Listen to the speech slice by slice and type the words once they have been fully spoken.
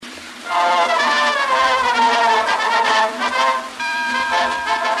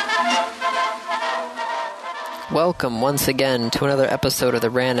welcome once again to another episode of the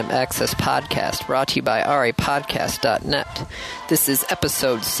Random Access Podcast, brought to you by rapodcast.net. This is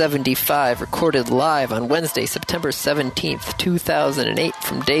episode 75, recorded live on Wednesday, September 17th, 2008,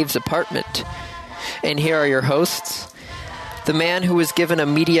 from Dave's apartment. And here are your hosts, the man who was given a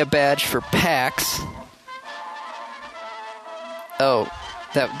media badge for PAX. Oh,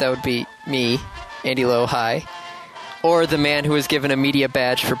 that would be me, Andy Lowe, hi. Or the man who was given a media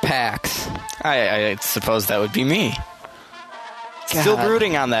badge for PAX. I suppose that would be me. God. Still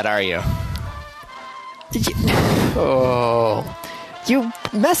brooding on that, are you? Oh. You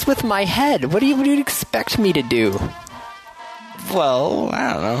mess with my head. What do you expect me to do? Well,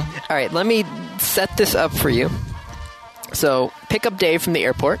 I don't know. All right, let me set this up for you. So, pick up Dave from the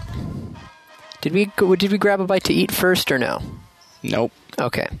airport. Did we grab a bite to eat first or no? Nope.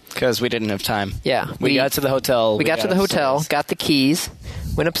 Okay. Because we didn't have time. Yeah. We got to the hotel. We got to the hotel, got the keys,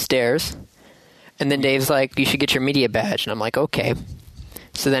 went upstairs, and then Dave's like, you should get your media badge. And I'm like, okay.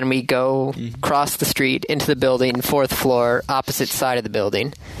 So then we go cross the street into the building, fourth floor, opposite side of the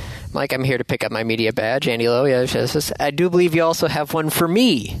building. I'm like, I'm here to pick up my media badge. Andy Lowe, yes. I do believe you also have one for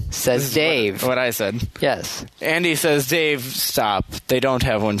me, says Dave. What I said. Yes. Andy says, Dave, stop. They don't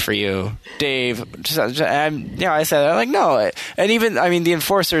have one for you. Dave, I said, I'm like, no. And even, the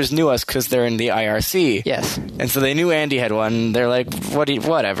enforcers knew us because they're in the IRC. Yes. And so they knew Andy had one. They're like,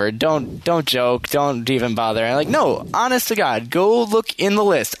 whatever. Don't joke. Don't even bother. And I'm like, no, honest to God, go look in the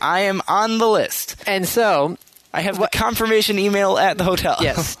list. I am on the list. And so I have the confirmation email at the hotel.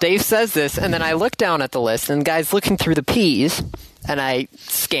 Yes, Dave says this, and then I look down at the list, and the guy's looking through the P's, and I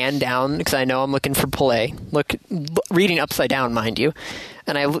scan down, because I know I'm looking for Pillay, reading upside down, mind you,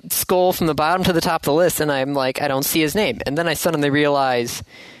 and I scroll from the bottom to the top of the list, and I'm like, I don't see his name. And then I suddenly realize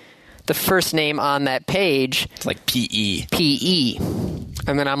the first name on that page... It's like P.E. P.E.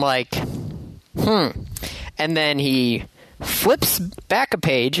 And then I'm like, And then he flips back a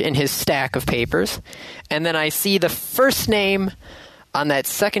page in his stack of papers, and then I see the first name on that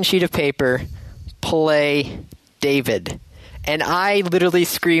second sheet of paper, Pillay David. And I literally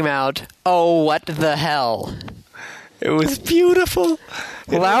scream out, oh, what the hell? It was beautiful.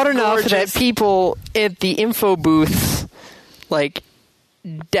 Loud enough that people at the info booths,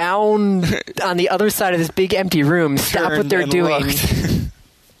 down on the other side of this big empty room, stop what they're doing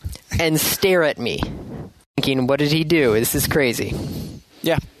and stare at me. Thinking, what did he do? This is crazy.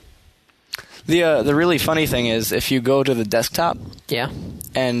 Yeah. The really funny thing is, if you go to the desktop,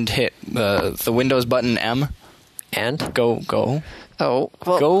 and hit the Windows button M, and go. Oh,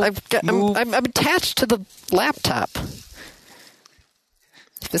 well, go. I'm attached to the laptop.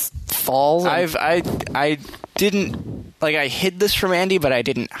 If this falls. I didn't I hid this from Andy, but I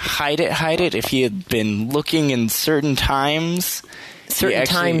didn't hide it. If he had been looking in certain times. Certain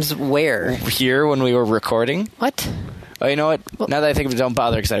times where? Here when we were recording. What? Oh, you know what? Well, now that I think of it, don't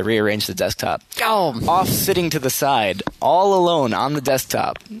bother because I rearranged the desktop. Oh. Off sitting to the side, all alone on the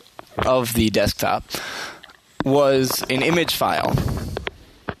desktop of the desktop, was an image file.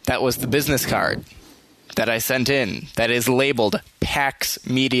 That was the business card that I sent in that is labeled PAX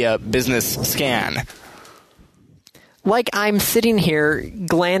Media Business Scan. Like I'm sitting here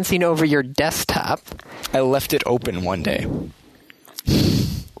glancing over your desktop. I left it open one day.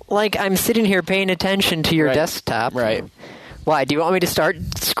 Like I'm sitting here paying attention to your desktop. Right. Why? Do you want me to start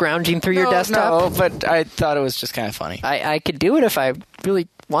scrounging through your desktop? No, but I thought it was just kind of funny. I could do it if I really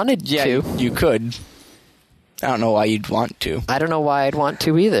wanted to. Yeah, you could. I don't know why you'd want to. I don't know why I'd want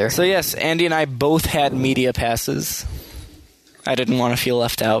to either. So yes, Andy and I both had media passes. I didn't want to feel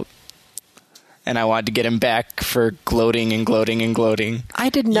left out. And I wanted to get him back for gloating. I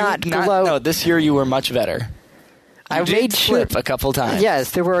did not gloat. No, this year you were much better. I did slip a couple times.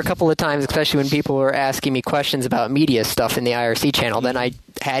 Yes, there were a couple of times, especially when people were asking me questions about media stuff in the IRC channel. Then I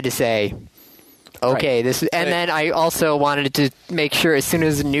had to say, okay, this. And then I also wanted to make sure as soon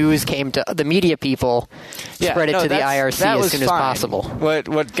as news came to the media people, spread it to the IRC as soon as possible.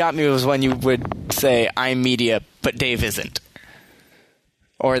 What got me was when you would say, I'm media, but Dave isn't.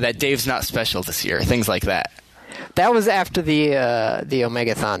 Or that Dave's not special this year, things like that. That was after the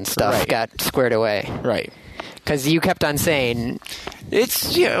Omegathon stuff got squared away. Right. Because you kept on saying it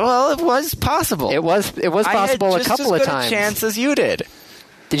was possible. It was possible a couple of times. I had just as good a chance as you did.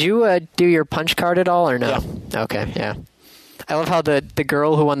 Did you do your punch card at all or no? Yeah. Okay, yeah. I love how the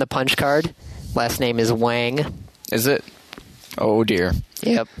girl who won the punch card, last name is Wang. Is it? Oh dear.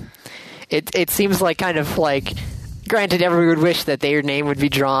 Yep. It seems like kind of like, granted, everyone would wish that their name would be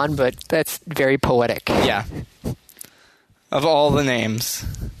drawn, but that's very poetic. Yeah. Of all the names.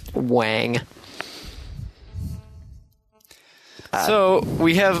 Wang. So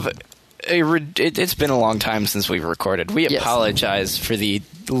we have it's been a long time since we've recorded. We apologize for the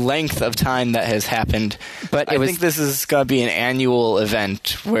length of time that has happened. But I think this is going to be an annual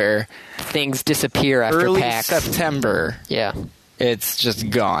event where things disappear after early PAX. September. Yeah. It's just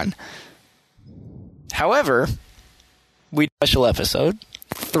gone. However, we did a special episode.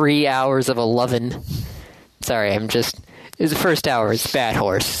 3 hours of 11. Sorry, it was the first hour was Bad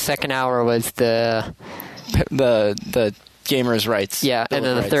Horse. Second hour was the gamers' rights. Yeah, and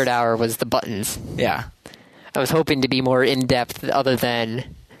then the third hour was the buttons. Yeah. I was hoping to be more in-depth other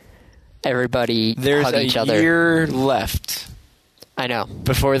than everybody hug each other. There's a year left. I know.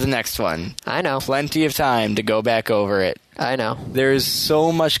 Before the next one. I know. Plenty of time to go back over it. I know. There's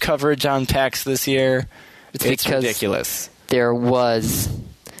so much coverage on PAX this year. It's ridiculous. There was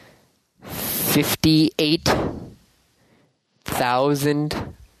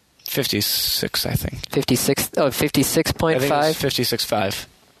 58,000... 56, I think. 56.5? I think it was 56.5.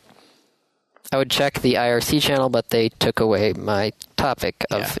 I would check the IRC channel, but they took away my topic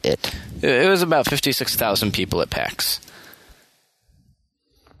of it. It was about 56,000 people at PAX.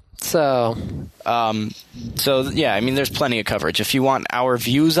 So, yeah, I mean, there's plenty of coverage. If you want our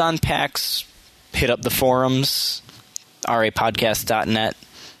views on PAX, hit up the forums, rapodcast.net.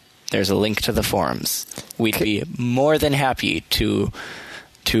 There's a link to the forums. We'd be more than happy to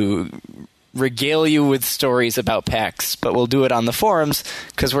regale you with stories about PAX, but we'll do it on the forums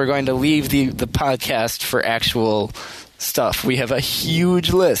because we're going to leave the podcast for actual stuff. We have a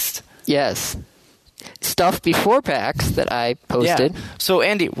huge list. Yes. Stuff before PAX that I posted. Yeah. So,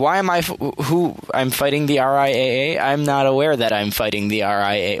 Andy, why am I'm fighting the RIAA? I'm not aware that I'm fighting the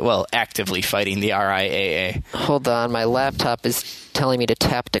RIAA. Well, actively fighting the RIAA. Hold on, my laptop is telling me to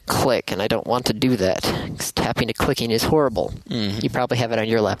tap to click, and I don't want to do that, because tapping to clicking is horrible. Mm-hmm. You probably have it on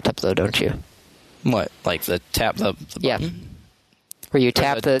your laptop, though, don't you? What? Like the button? Yeah. Where you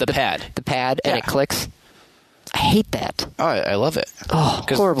tap the pad. The pad, and it clicks? I hate that. Oh, I love it. Oh,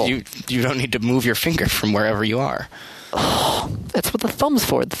 horrible. You don't need to move your finger from wherever you are. Oh, that's what the thumb's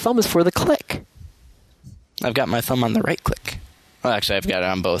for. The thumb is for the click. I've got my thumb on the right click. Well, actually, I've got it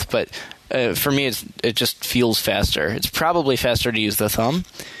on both, but for me, it just feels faster. It's probably faster to use the thumb,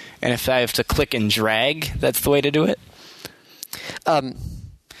 and if I have to click and drag, that's the way to do it.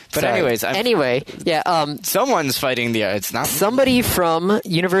 But anyways, someone's fighting the. It's not somebody from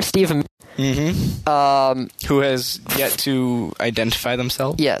University of. Who has yet to identify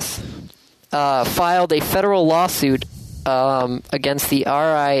themselves? Yes, filed a federal lawsuit against the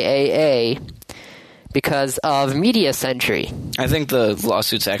RIAA because of Media Century. I think the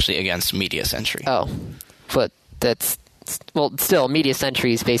lawsuit's actually against Media Century. Oh, but that's still Media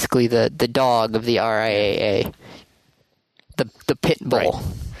Century is basically the dog of the RIAA, the pit bull.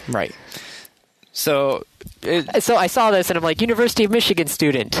 Right. So I saw this and I'm like, University of Michigan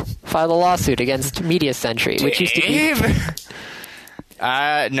student filed a lawsuit against Media Century, which used to be.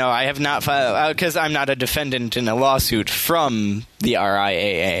 No, I have not filed because I'm not a defendant in a lawsuit from the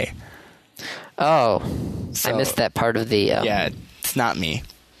RIAA. Oh, so, I missed that part of the. Yeah, it's not me,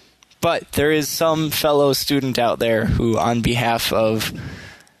 but there is some fellow student out there who, on behalf of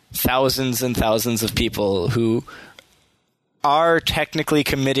thousands and thousands of people who are technically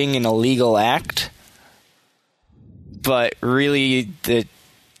committing an illegal act, but really the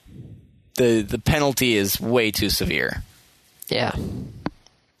penalty is way too severe. Yeah.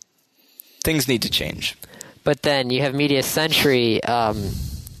 Things need to change. But then you have Media Century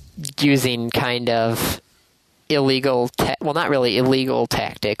using kind of illegal, not really illegal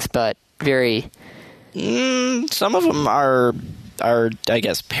tactics, but very... some of them are, I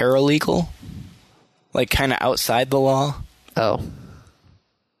guess, paralegal. Like, kind of outside the law. Oh.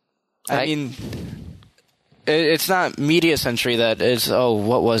 I mean, it's not Media Century that is... Oh,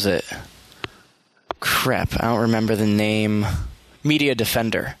 what was it? Crap, I don't remember the name. Media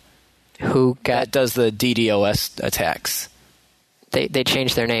Defender. That does the DDoS attacks. They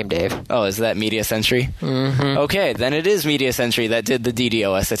changed their name, Dave. Oh, is that Media Century? Mm-hmm. Okay, then it is Media Century that did the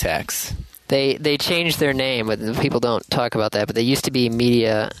DDoS attacks. They changed their name, but people don't talk about that, but they used to be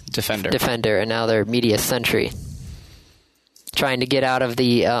Media Defender, and now they're Media Century. Trying to get out of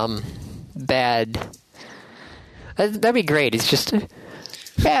the bad... That'd be great. It's just...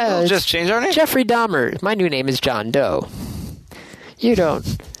 Yeah, we'll just change our name. Jeffrey Dahmer. My new name is John Doe. You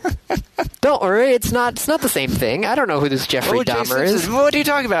don't... Don't worry, it's not the same thing. I don't know who this Jeffrey Dahmer is. What are you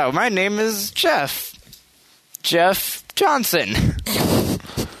talking about? My name is Jeff. Jeff Johnson.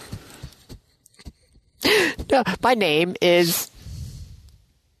 No, my name is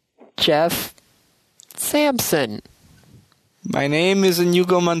Jeff Sampson. My name is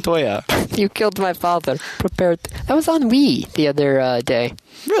Inigo Montoya. You killed my father. Prepared. That was on Wii the other day.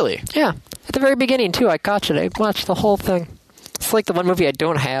 Really? Yeah. At the very beginning, too, I caught it. I watched the whole thing. It's like the one movie I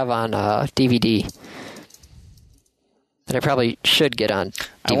don't have on DVD. That I probably should get on DVD.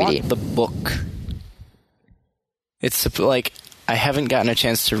 I want the book. It's like, I haven't gotten a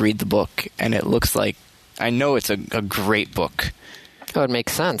chance to read the book, and it looks like, I know it's a great book. It would make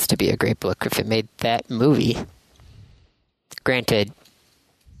sense to be a great book if it made that movie. Granted,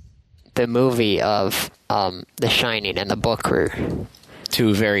 the movie of The Shining and the book were...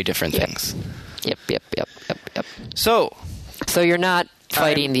 Two very different things. Yep. So you're not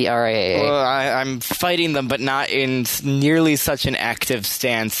fighting the RIAA? Well, I'm fighting them, but not in nearly such an active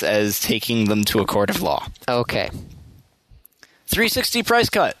stance as taking them to a court of law. Okay. 360 price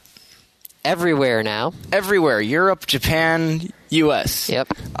cut. Everywhere now. Everywhere. Europe, Japan, US. Yep.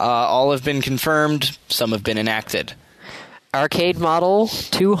 All have been confirmed. Some have been enacted. Arcade model,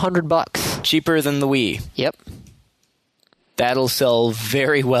 $200. Cheaper than the Wii. Yep. That'll sell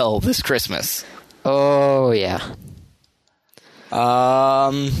very well this Christmas. Oh, yeah.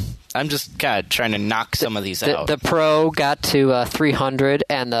 I'm just kind of trying to knock some of these out. The Pro got to $300,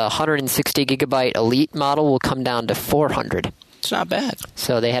 and the 160 gigabyte Elite model will come down to $400. It's not bad.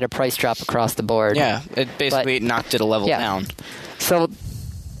 So they had a price drop across the board. Yeah, it basically knocked it a level down. So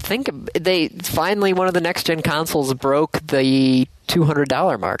they finally, one of the next gen consoles broke the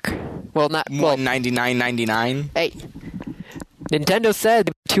 $200 mark. Well, not $199.99. Hey, Nintendo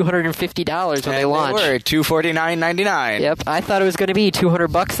said $250 when they launched. They were $249.99. Yep, I thought it was going to be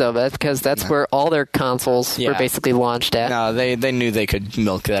 $200 though. That's because that's where all their consoles were basically launched at. No, they knew they could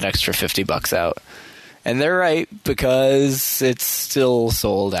milk that extra $50 out, and they're right because it's still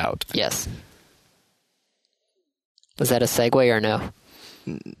sold out. Yes. Was that a segue or no?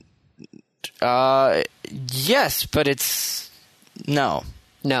 Yes, but it's no.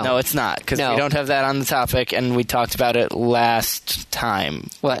 No, it's not, because we don't have that on the topic, and we talked about it last time,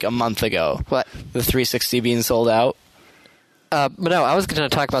 like a month ago. What? The 360 being sold out? But no, I was going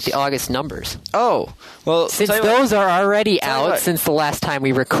to talk about the August numbers. Oh, well... Since those are already out since the last time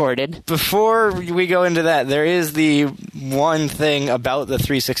we recorded. Before we go into that, there is the one thing about the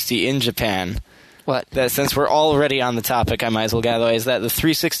 360 in Japan. What? That since we're already on the topic, I might as well gather, is that the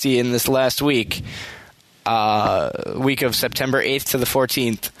 360 in this last week... week of September 8th to the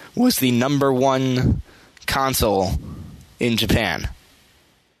 14th was the number one console in Japan.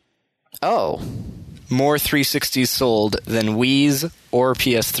 Oh. More 360s sold than Wii's or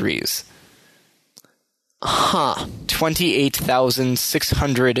PS3s. Huh.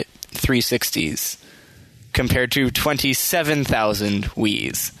 28,600 360s compared to 27,000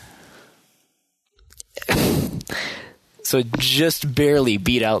 Wii's. So just barely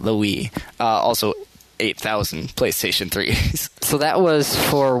beat out the Wii. Also... 8,000 PlayStation 3s. So that was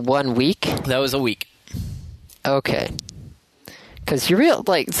for 1 week? That was a week. Okay. Because so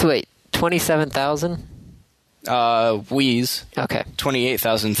wait, 27,000? Wii's. Okay.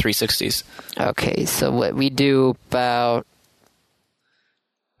 28,000 360s. Okay, so what we do about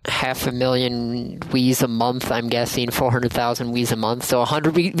 500,000 Wii's a month, I'm guessing, 400,000 Wii's a month. So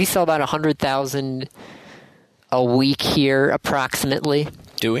we sell about 100,000 a week here, approximately.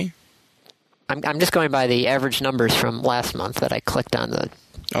 Do we? I'm just going by the average numbers from last month that I clicked on the...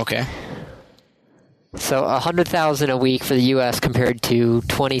 Okay. So 100,000 a week for the U.S. compared to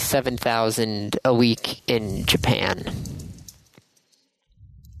 27,000 a week in Japan.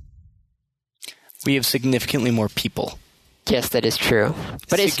 We have significantly more people. Yes, that is true.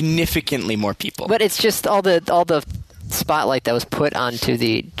 But significantly more people. But it's just all the spotlight that was put onto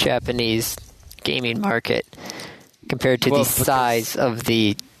the Japanese gaming market compared to the size of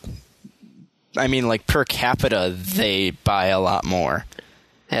the... I mean, like, per capita, they buy a lot more.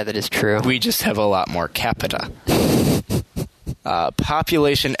 Yeah, that is true. We just have a lot more capita.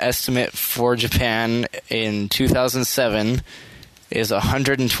 Population estimate for Japan in 2007 is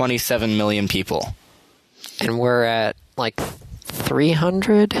 127 million people. And we're at,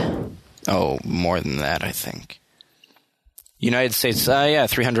 300? Oh, more than that, I think. United States,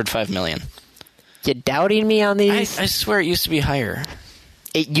 305 million. You doubting me on these? I swear it used to be higher.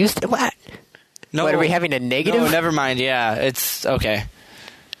 It used to... What? No, what, are we having a negative? No, never mind. Yeah, it's okay.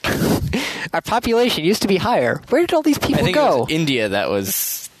 Our population used to be higher. Where did all these people go? I think it was India that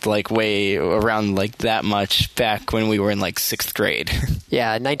was way around that much back when we were in 6th grade.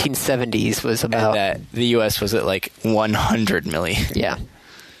 Yeah, 1970s was about... And the U.S. was at 100 million. Yeah.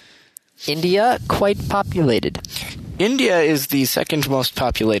 India, quite populated. India is the second most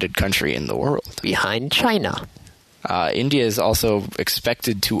populated country in the world. Behind China. India is also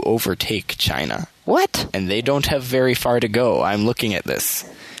expected to overtake China. What? And they don't have very far to go. I'm looking at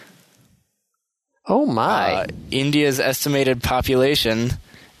this. Oh, my. India's estimated population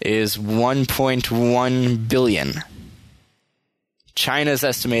is 1.1 billion. China's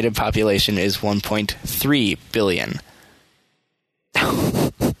estimated population is 1.3 billion.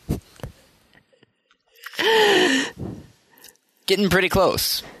 Getting pretty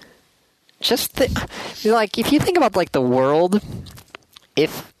close. Just like if you think about like the world,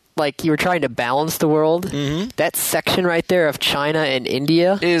 if like you were trying to balance the world, that section right there of China and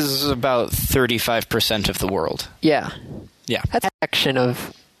India Is about 35% of the world. Yeah. Yeah. That's a section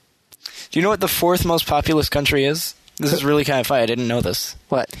of Do you know what the fourth most populous country is? This is really kind of funny. I didn't know this.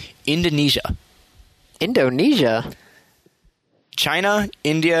 what? Indonesia. Indonesia. China,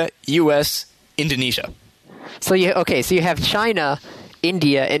 India, U.S., Indonesia. So you have China,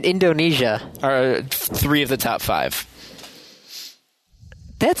 India, and Indonesia. Are three of the top five.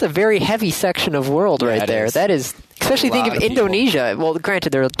 That's a very heavy section of world right it there. is. That is, especially A think lot of of people. Indonesia. Well,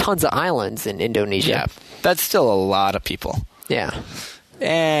 granted, there are tons of islands in Indonesia. Yeah, that's still a lot of people. Yeah.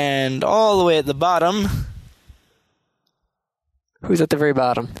 And all the way at the bottom, Who's at the very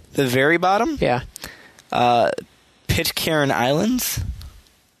bottom? the very bottom, Yeah. Pitcairn Islands,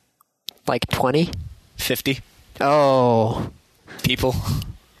 Like 20? 50 Oh. people.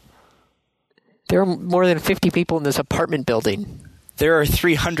 There are more than 50 people in this apartment building. There are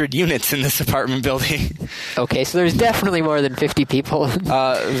 300 units in this apartment building. Okay, so there's definitely more than 50 people.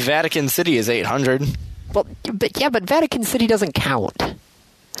 Vatican City is 800. Well, but Vatican City doesn't count.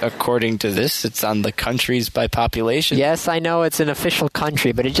 According to this, it's on the countries by population. Yes, I know it's an official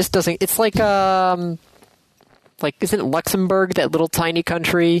country, but it just doesn't. It's like isn't Luxembourg that little tiny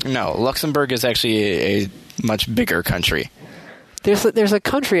country? No, Luxembourg is actually a much bigger country. There's a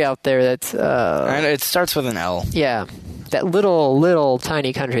country out there that's And it starts with an L. yeah, that little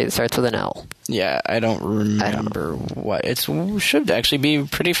tiny country that starts with an L. Yeah, I don't remember what. It should actually be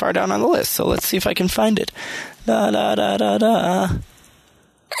pretty far down on the list, so let's see if I can find it. Da da da da da.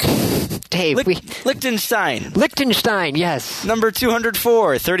 Dave, Liechtenstein, Liechtenstein, yes. number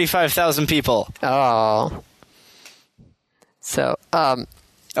 204, 35,000 people. Oh. So,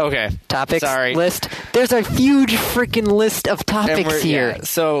 Okay. topics Sorry. list. There's a huge freaking list of And topics here. yeah,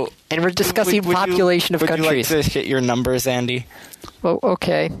 so And we're discussing population of countries. Would you like to hit your numbers, Andy? Oh,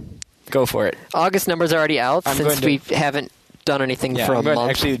 okay. Go for it. August numbers are already out I'm since going we haven't done anything Yeah, for a I'm going month.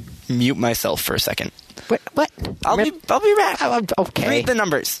 to actually mute myself for a second. What? I'll be back. Okay. Read the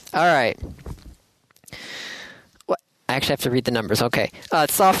numbers. All right. What? I actually have to read the numbers. Okay.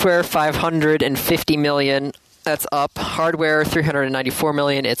 Software, 550 million. That's up. Hardware, 394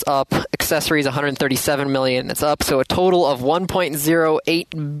 million. It's up. Accessories, 137 million. It's up. So a total of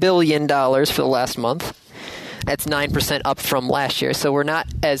 $1.08 billion for the last month. That's 9% up from last year. So we're not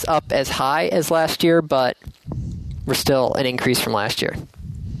as up as high as last year, but we're still an increase from last year.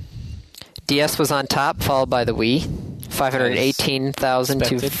 DS was on top, followed by the Wii, 518,000 to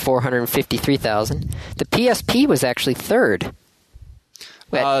Expected. 453,000. The PSP was actually third.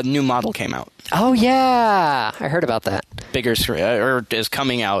 New model came out. Oh, yeah. I heard about that. Bigger screen, or is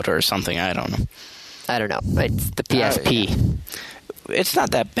coming out or something. I don't know. I don't know. It's the PSP. It's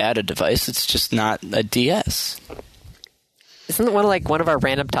not that bad a device. It's just not a DS. Isn't it one of our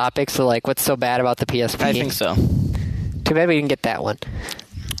random topics? So, like, what's so bad about the PSP? I think so. Too bad we didn't get that one.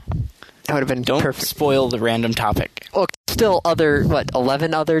 That would have been Don't perfect. spoil the random topic. Well, still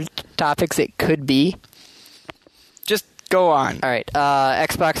 11 other topics it could be. Just go on. All right.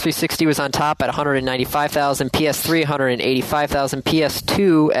 Xbox 360 was on top at 195,000. PS3 185,000.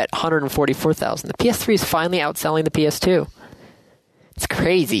 PS2 at 144,000. The PS3 is finally outselling the PS2. It's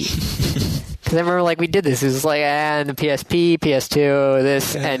crazy. Because I remember, we did this. It was like, and the PSP, PS2,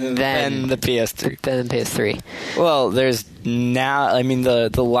 this, and then the PS3. Then the PS3. Well, there's now. I mean, the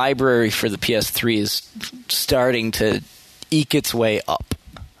library for the PS3 is starting to eke its way up.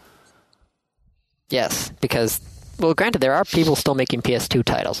 Yes, because, well, granted, there are people still making PS2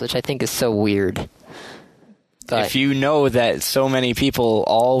 titles, which I think is so weird. But If you know that so many people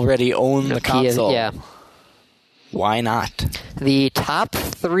already own the console, yeah. why not? The top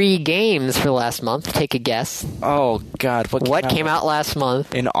 3 games for last month, take a guess. Oh, God. What came out last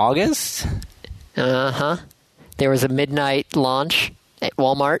month? in August? Uh-huh. There was a midnight launch at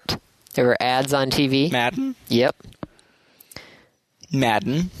Walmart. There were ads on TV. Madden? Yep.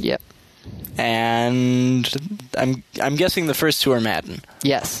 Yep. And I'm guessing the first two are Madden.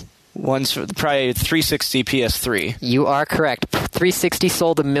 Yes. One's probably 360 PS3. You are correct. 360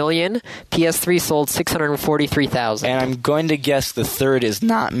 sold 1 million. PS3 sold 643,000. And I'm going to guess the third is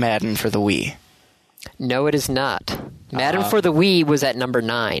not Madden for the Wii. No, it is not. Madden for the Wii was at number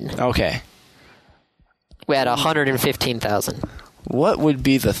 9. Okay. We had 115,000. What would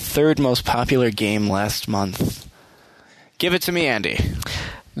be the third most popular game last month? Give it to me, Andy.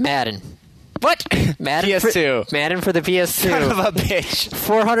 Madden. What? Madden PS2. Madden for the PS2. Son of a bitch.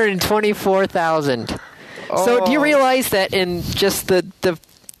 424,000. So do you realize that in just the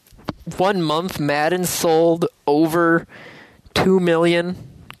 1 month, Madden sold over 2 million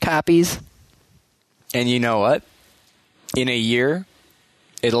copies? And you know what? In a year,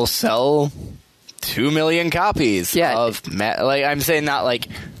 it'll sell 2 million copies of like I'm saying not like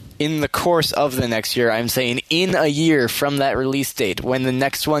in the course of the next year. I'm saying in a year from that release date when the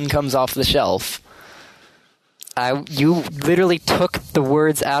next one comes off the shelf. You literally took the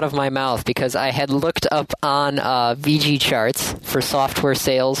words out of my mouth because I had looked up on VG charts for software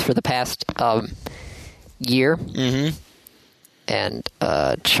sales for the past year. Mm-hmm. And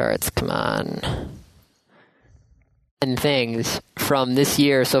charts, come on. And things from this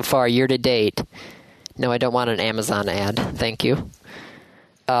year so far, year to date. No, I don't want an Amazon ad. Thank you.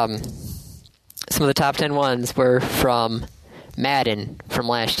 Some of the top 10 ones were from Madden from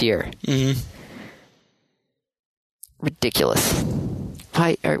last year. Mm-hmm. Ridiculous.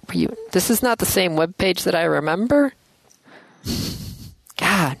 Why are you? This is not the same webpage that I remember.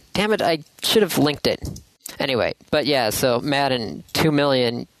 God damn it! I should have linked it. Anyway, but yeah, so Madden 2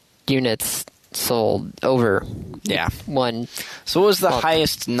 million units sold over. Yeah. One. So what was the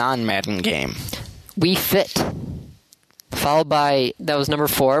highest non-Madden game? Wii Fit. Followed by, that was number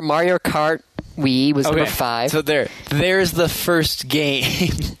 4. Mario Kart Wii was number 5. So there's the first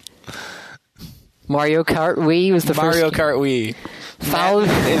game. Mario Kart Wii was the Mario first. Kart Wii. Followed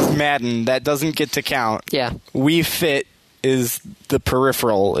is Madden. That doesn't get to count. Yeah. Wii Fit is the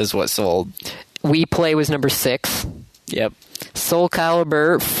peripheral is what sold. Wii Play was number 6. Yep. Soul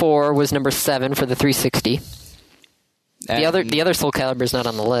Calibur 4 was number 7 for the 360. The other Soul Calibur is not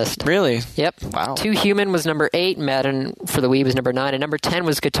on the list. Really? Yep. Wow. 2 Human was number 8. Madden for the Wii was number 9. And number 10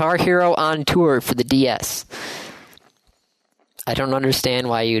 was Guitar Hero on Tour for the DS. I don't understand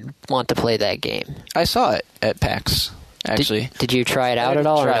why you'd want to play that game. I saw it at PAX, actually. Did you try it out at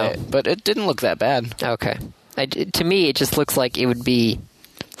all? Try it, but it didn't look that bad. Okay. To me, it just looks like it would be...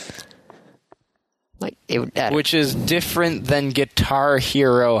 Which is different than Guitar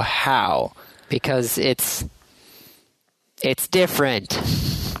Hero how? Because it's different.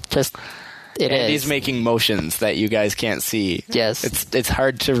 Just it is. He's making motions that you guys can't see. Yes. It's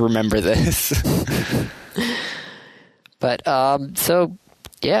hard to remember this. But so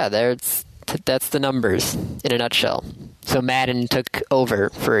yeah, that's the numbers in a nutshell. So Madden took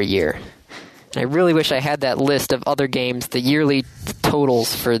over for a year. And I really wish I had that list of other games, the yearly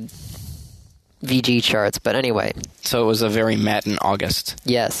totals for VG charts, but anyway. So it was a very Madden August.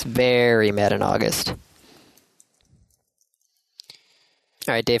 Yes, very Madden August. All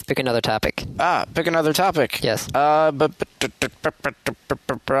right, Dave, pick another topic. Pick another topic. Yes. Super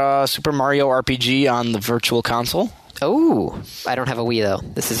Mario RPG on the Virtual Console. Oh, I don't have a Wii, though.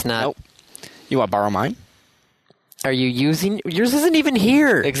 This is not... Nope. You want to borrow mine? Are you using... Yours isn't even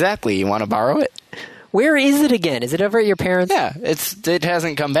here. Exactly. You want to borrow it? Where is it again? Is it over at your parents'? Yeah, it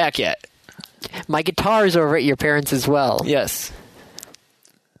hasn't come back yet. My guitar's over at your parents' as well. Yes.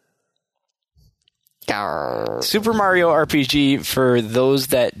 Garr. Super Mario RPG, for those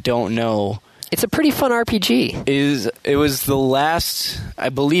that don't know... It's a pretty fun RPG. It was the last, I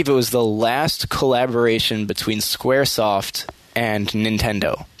believe it was the last collaboration between Squaresoft and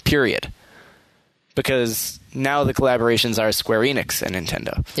Nintendo, period. Because now the collaborations are Square Enix and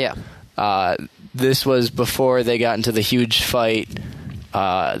Nintendo. Yeah. This was before they got into the huge fight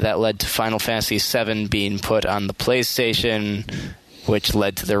that led to Final Fantasy VII being put on the PlayStation, which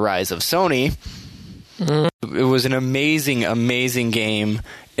led to the rise of Sony. It was an amazing, amazing game.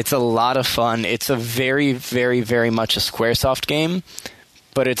 It's a lot of fun. It's a very, very, very much a Squaresoft game,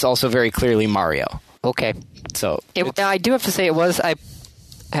 but it's also very clearly Mario. Okay. So I do have to say I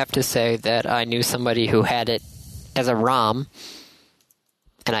have to say that I knew somebody who had it as a ROM,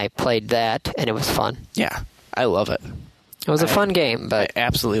 and I played that, and it was fun. Yeah, I love it. It was a fun game, but... I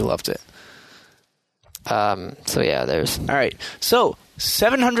absolutely loved it. So yeah, there's... All right. So,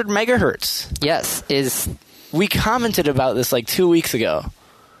 700 megahertz. Yes, is... We commented about this like 2 weeks ago.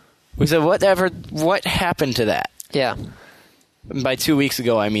 We said, what happened to that? Yeah. And by 2 weeks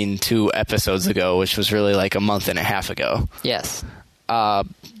ago, I mean 2 episodes ago, which was really like a month and a half ago. Yes.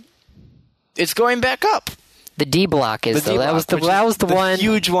 It's going back up. The D block is, though. That was the one...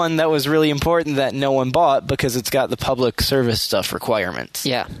 huge one that was really important that no one bought because it's got the public service stuff requirements.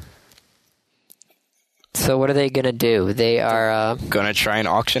 Yeah. So what are they going to do? They are going to try and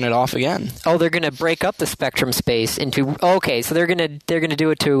auction it off again. Oh, they're going to break up the spectrum space into. Okay, so they're going to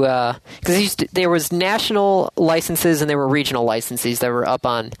do it to because there was national licenses and there were regional licenses that were up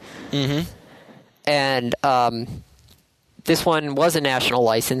on. Mm-hmm. And this one was a national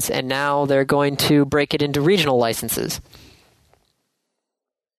license, and now they're going to break it into regional licenses.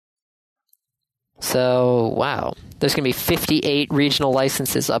 So, wow. There's going to be 58 regional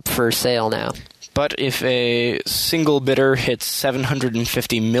licenses up for sale now. But if a single bidder hits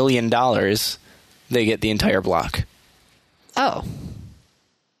 $750 million, they get the entire block. Oh.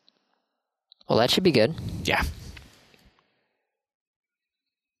 Well, that should be good. Yeah.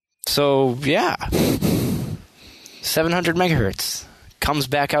 So, yeah. 700 megahertz. Comes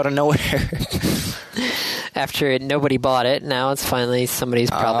back out of nowhere. After nobody bought it, now it's finally somebody's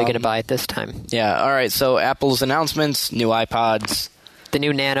probably going to buy it this time. Yeah, all right. So Apple's announcements, new iPods. The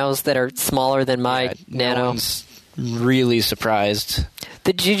new Nanos that are smaller than my Nano. No one's really surprised.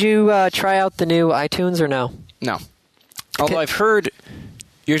 Did you try out the new iTunes or no? No. Although I've heard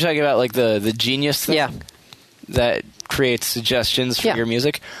you're talking about like the Genius thing. Yeah. That creates suggestions for Yeah. your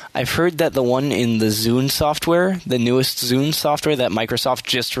music. I've heard that the one in the Zune software, the newest Zune software that Microsoft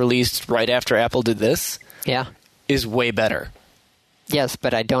just released right after Apple did this, Yeah. is way better. Yes,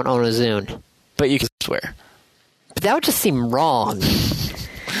 but I don't own a Zune. But you can swear. But that would just seem wrong.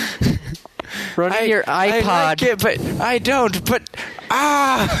 Running your iPod. I like it, but I don't. But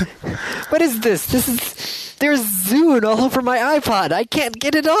What is this? There's Zune all over my iPod. I can't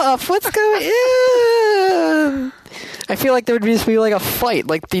get it off. What's going on? I feel like there would just be like a fight.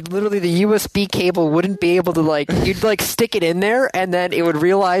 Like literally the USB cable wouldn't be able to you'd stick it in there and then it would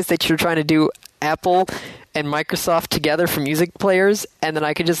realize that you're trying to do Apple and Microsoft together for music players, and then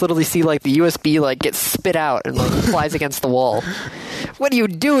I could just literally see the USB get spit out and flies against the wall. What are you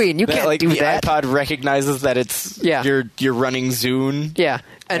doing? You can't do that. The iPod recognizes that it's you're running Zune. Yeah,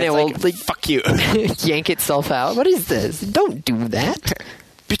 and it will fuck you. yank itself out. What is this? Don't do that.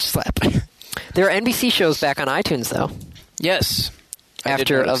 Bitch slap. There are NBC shows back on iTunes though. Yes.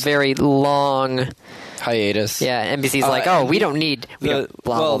 After a very long hiatus. Yeah, NBC's we don't need... the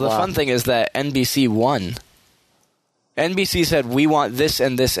fun thing is that NBC won. NBC said, we want this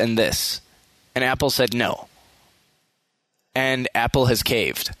and this and this. And Apple said no. And Apple has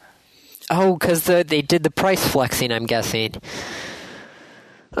caved. Oh, because they did the price flexing, I'm guessing.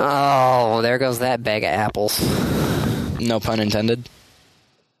 Oh, there goes that bag of apples. No pun intended.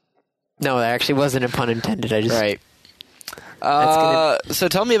 No, that actually wasn't a pun intended. Right. So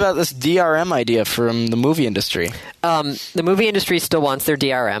tell me about this DRM idea from the movie industry. The movie industry still wants their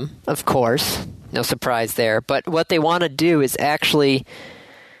DRM, of course. No surprise there. But what they want to do is actually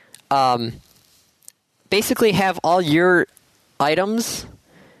basically have all your items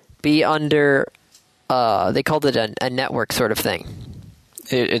be under, they called it a network sort of thing.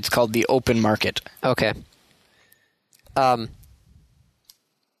 It's called the open market. Okay.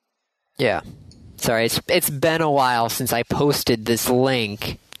 Yeah. Sorry, it's been a while since I posted this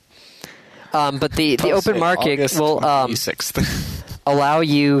link. But the open market August will 26th. allow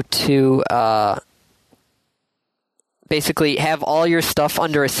you to basically have all your stuff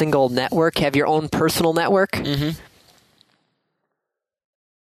under a single network, have your own personal network. Mm-hmm.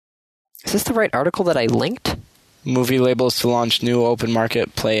 Is this the right article that I linked? Movie labels to launch new open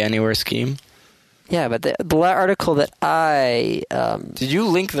market Play Anywhere scheme. Yeah, but the article that I... Did you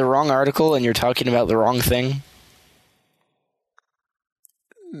link the wrong article and you're talking about the wrong thing?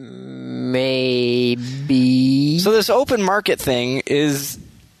 Maybe... So this open market thing is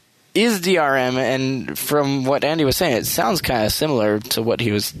DRM, and from what Andy was saying, it sounds kind of similar to what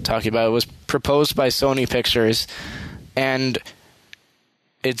he was talking about. It was proposed by Sony Pictures, and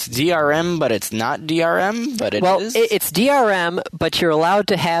it's DRM, but it's not DRM, but it is? Well, it's DRM, but you're allowed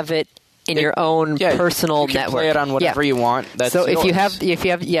to have it in your own personal you can network. Play it on whatever you want. That's so yours. if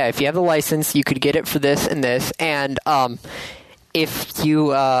you have the license, you could get it for this and this. And if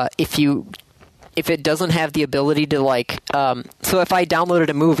it doesn't have the ability to so if I downloaded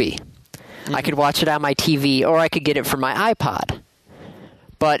a movie, I could watch it on my TV, or I could get it from my iPod.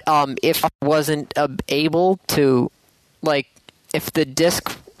 But if I wasn't able to, if the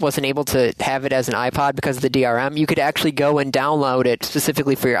disc wasn't able to have it as an iPod because of the DRM, you could actually go and download it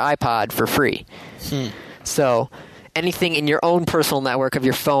specifically for your iPod for free. So anything in your own personal network of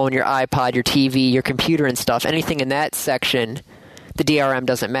your phone, your iPod, your TV, your computer and stuff, anything in that section, the DRM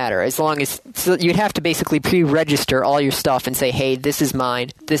doesn't matter. As long as you'd have to basically pre-register all your stuff and say, hey, this is mine,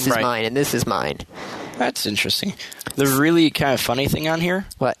 this is mine, and this is mine. That's interesting. The really kind of funny thing on here,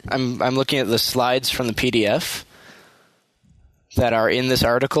 what? I'm looking at the slides from the PDF that are in this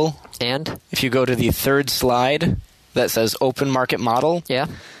article. And? If you go to the third slide that says open market model, Yeah.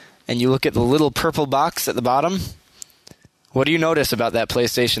 and you look at the little purple box at the bottom, what do you notice about that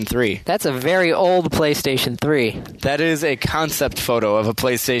PlayStation 3? That's a very old PlayStation 3. That is a concept photo of a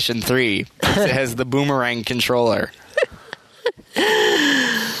PlayStation 3. It has the boomerang controller.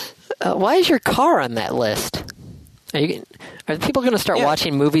 Why is your car on that list? Are people going to start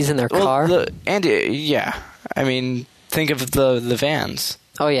watching movies in their car? Yeah. I mean, think of the vans.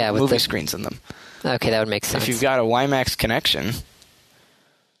 Oh, yeah. With movie screens in them. Okay, that would make sense. If you've got a WiMAX connection...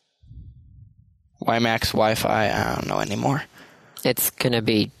 WiMAX, Wi-Fi, I don't know anymore. It's going to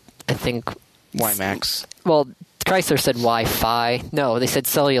be, I think... WiMAX. Well, Chrysler said Wi-Fi. No, they said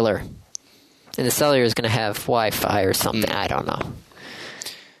cellular. And the cellular is going to have Wi-Fi or something. I don't know.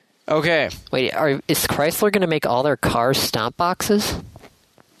 Okay. Wait, is Chrysler going to make all their cars stomp boxes?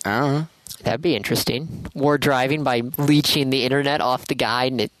 I don't know. That'd be interesting. War driving by leeching the internet off the guy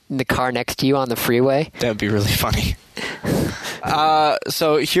in the car next to you on the freeway. That would be really funny.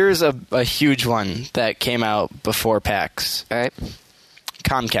 So here's a huge one that came out before PAX. All right.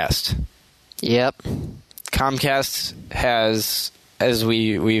 Comcast. Yep. Comcast has, as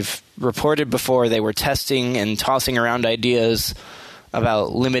we've reported before, they were testing and tossing around ideas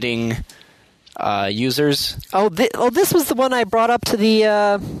about limiting users. This was the one I brought up to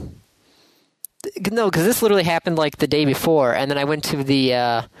the... No, because this literally happened like the day before, and then I went to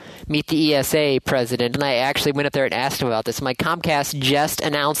the meet the ESA president, and I actually went up there and asked him about this. I'm like, Comcast just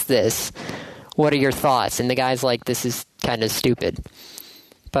announced this. What are your thoughts? And the guy's like, this is kind of stupid.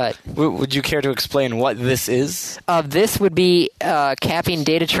 But would you care to explain what this is? This would be capping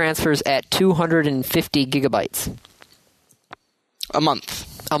data transfers at 250 gigabytes. A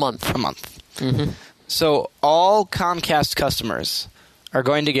month. A month. Mm-hmm. So all Comcast customers are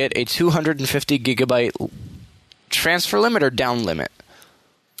going to get a 250 gigabyte transfer limit or down limit?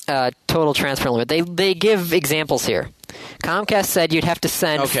 Total transfer limit. They give examples here. Comcast said you'd have to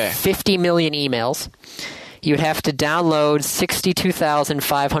send 50 million emails. You would have to download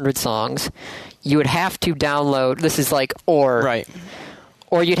 62,500 songs. You would have to download, this is like Right.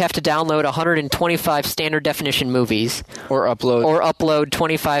 Or you'd have to download 125 standard definition movies. Or upload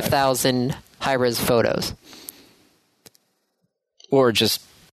 25,000 high-res photos. Or just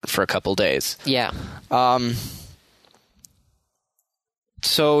for a couple days. Yeah.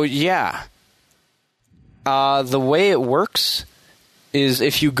 So, yeah. The way it works is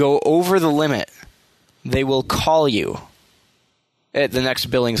if you go over the limit, they will call you at the next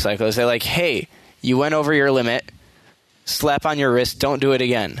billing cycle. They say, like, hey, you went over your limit. Slap on your wrist. Don't do it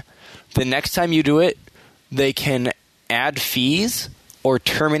again. The next time you do it, they can add fees or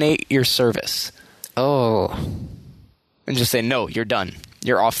terminate your service. Oh. And just say, no, you're done.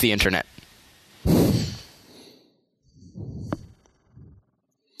 You're off the internet.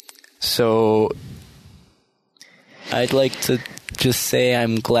 So, I'd like to just say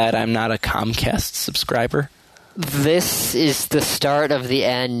I'm glad I'm not a Comcast subscriber. This is the start of the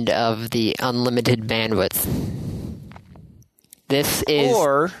end of the unlimited bandwidth. This is...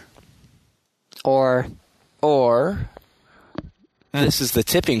 Or this is the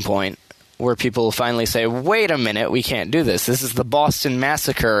tipping point where people finally say, wait a minute, we can't do this. This is the Boston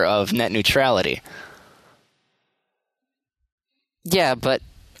Massacre of net neutrality. Yeah, but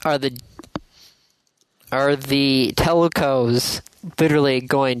are the telcos literally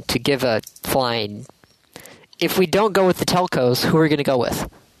going to give a flying... If we don't go with the telcos, who are we going to go with?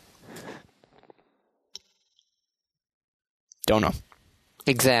 Don't know.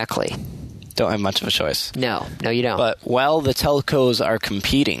 Exactly. Don't have much of a choice. No, you don't. But while the telcos are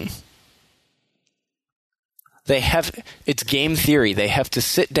competing, it's game theory. They have to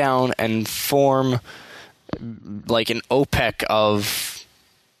sit down and form like an OPEC of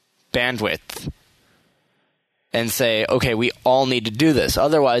bandwidth and say, okay, we all need to do this.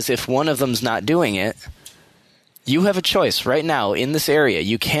 Otherwise, if one of them's not doing it, you have a choice right now in this area.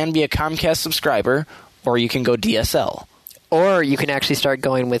 You can be a Comcast subscriber, or you can go DSL. Or you can actually start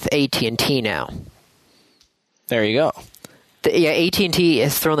going with AT&T now. There you go. AT&T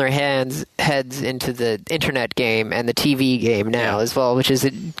has thrown their heads into the internet game and the TV game now as well, which is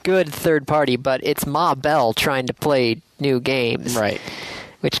a good third party, but it's Ma Bell trying to play new games. Right.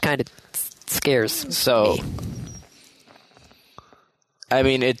 Which kind of scares me. I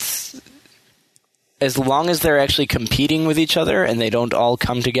mean, it's... As long as they're actually competing with each other and they don't all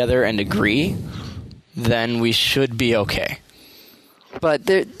come together and agree, then we should be okay. But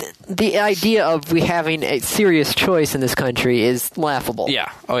the idea of we having a serious choice in this country is laughable.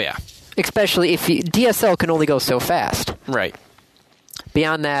 Yeah. Oh, yeah. Especially if DSL can only go so fast. Right.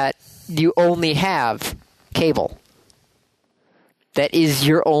 Beyond that, you only have cable. that is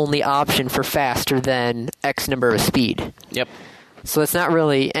your only option for faster than X number of speed. Yep. So it's not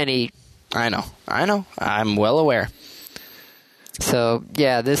really any... I know. I'm well aware. So,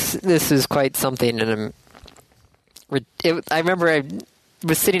 yeah, this is quite something, and I remember I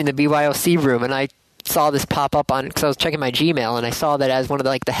was sitting in the BYOC room, and I saw this pop up on, because I was checking my Gmail, and I saw that as one of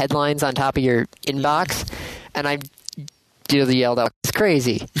the headlines on top of your inbox, and I yelled out, "It's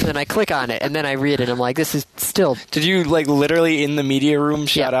crazy!" And then I click on it, and then I read it, and I'm like, "This is still." Did you literally in the media room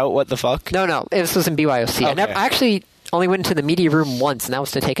shout out, "What the fuck"? No, this was in BYOC. Okay. I actually only went into the media room once, and that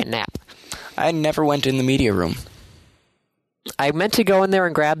was to take a nap. I never went in the media room. I meant to go in there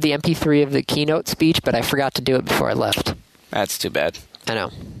and grab the MP3 of the keynote speech, but I forgot to do it before I left. That's too bad. I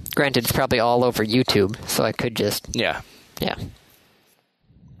know. Granted, it's probably all over YouTube, so I could just... Yeah. Yeah.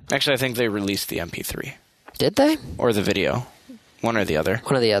 Actually, I think they released the MP3. Did they? Or the video. One or the other.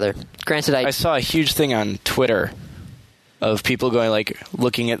 One or the other. Granted, I saw a huge thing on Twitter of people going,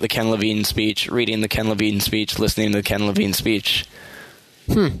 looking at the Ken Levine speech, reading the Ken Levine speech, listening to the Ken Levine speech.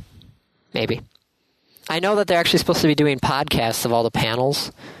 Maybe. I know that they're actually supposed to be doing podcasts of all the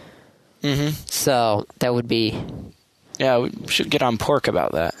panels. Mm-hmm. So that would be... Yeah, we should get on Pork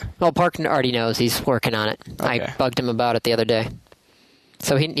about that. Well, Park already knows. He's working on it. Okay. I bugged him about it the other day.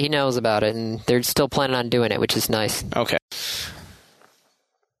 So he knows about it, and they're still planning on doing it, which is nice. Okay.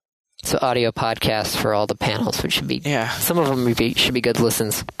 So audio podcasts for all the panels, which should be... Yeah. Some of them should be good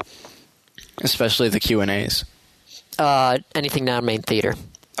listens. Especially the Q&As. Anything non-main theater.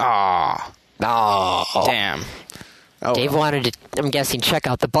 Oh. Damn. Oh, Dave wanted to, I'm guessing, check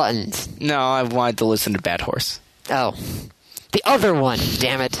out the buttons. No, I wanted to listen to Bad Horse. Oh. The other one,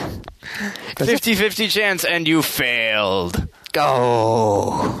 damn it. 50-50 chance, and you failed. Go.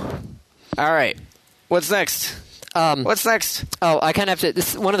 All right. What's next? What's next? Oh, I kind of have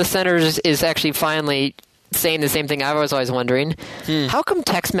to... one of the senators is actually finally saying the same thing I was always wondering. How come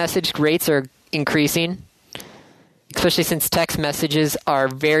text message rates are increasing? Especially since text messages are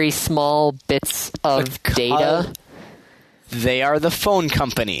very small bits of data. They are the phone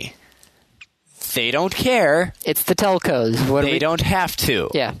company. They don't care. It's the telcos. They don't have to.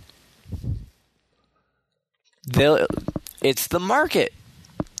 Yeah. It's the market.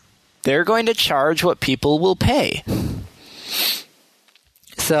 They're going to charge what people will pay.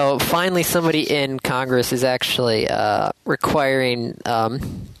 So finally somebody in Congress is actually requiring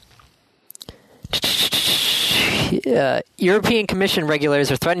European Commission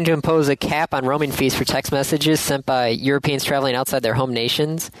regulators are threatening to impose a cap on roaming fees for text messages sent by Europeans traveling outside their home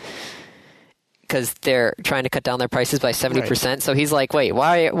nations because they're trying to cut down their prices by 70%. Right. So he's like, wait,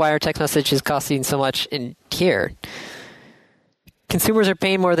 why are text messages costing so much in here? Consumers are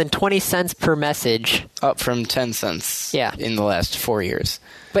paying more than 20 cents per message. Up from 10 cents in the last 4 years.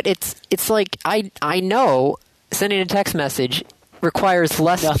 But it's like, I know sending a text message requires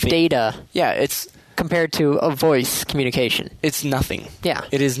less data. Yeah, it's... compared to a voice communication. It's nothing. Yeah.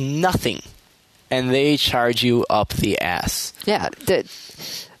 It is nothing. And they charge you up the ass. Yeah.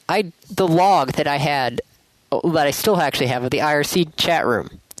 The log that I had, that I still actually have of the IRC chat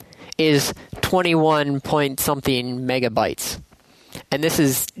room, is 21-point-something megabytes. And this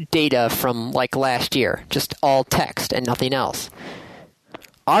is data from, last year. Just all text and nothing else.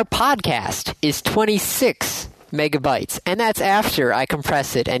 Our podcast is 26 megabytes, and that's after I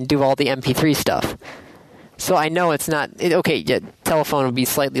compress it and do all the MP3 stuff. So I know it's not... telephone would be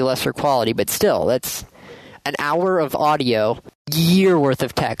slightly lesser quality, but still, that's an hour of audio, year worth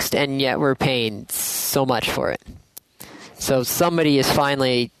of text, and yet we're paying so much for it. So somebody is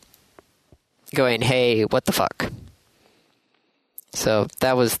finally going, hey, what the fuck? So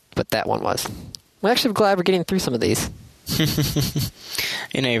that was what that one was. I'm actually glad we're getting through some of these.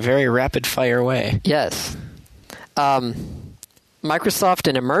 In a very rapid-fire way. Yes. Microsoft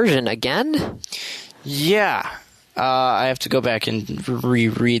and Immersion again? Yeah. I have to go back and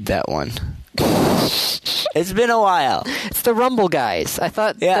reread that one. It's been a while. It's the Rumble guys. I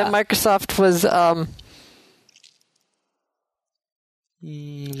thought that Microsoft was...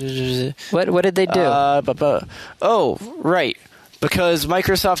 What did they do? Oh, right. Because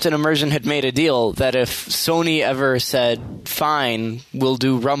Microsoft and Immersion had made a deal that if Sony ever said, fine, we'll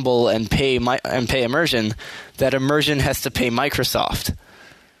do Rumble and pay Immersion, that Immersion has to pay Microsoft.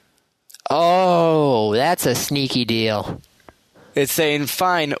 Oh, that's a sneaky deal. It's saying,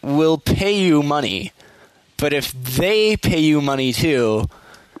 fine, we'll pay you money, but if they pay you money too,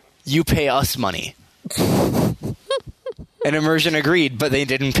 you pay us money. And Immersion agreed, but they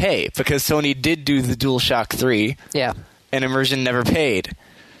didn't pay, because Sony did do the DualShock 3. Yeah. And Immersion never paid.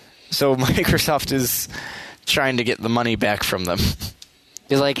 So Microsoft is trying to get the money back from them.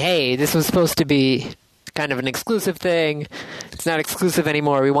 You're like, hey, this was supposed to be kind of an exclusive thing. It's not exclusive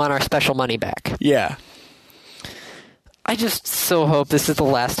anymore. We want our special money back. Yeah. I just so hope this is the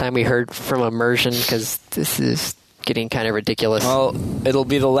last time we heard from Immersion, because this is getting kind of ridiculous. Well, it'll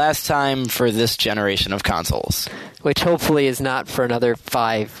be the last time for this generation of consoles. Which hopefully is not for another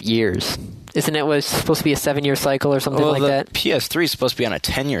 5 years. Isn't it was supposed to be a 7-year cycle or something like that? The PS3 is supposed to be on a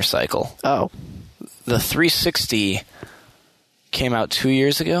 10-year cycle. Oh. The 360 came out 2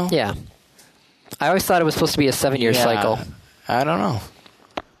 years ago? Yeah. I always thought it was supposed to be a 7-year cycle. I don't know.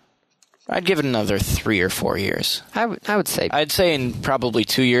 I'd give it another 3 or 4 years. I would say. I'd say in probably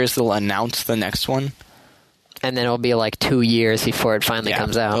 2 years they'll announce the next one. And then it'll be like 2 years before it finally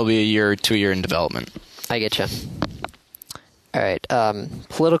comes out. It'll be a year, 2 year in development. I get you. All right.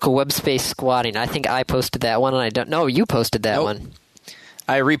 Political web space squatting. I think I posted that one, and I don't know. You posted that one.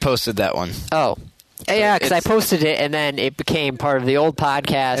 I reposted that one. Oh. Yeah, because I posted it, and then it became part of the old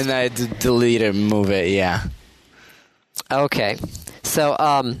podcast. And I delete it and move it, yeah. Okay. So,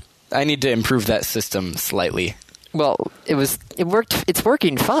 I need to improve that system slightly. well, it worked. It's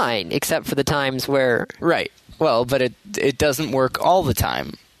working fine, except for the times where... Right. Well, but it doesn't work all the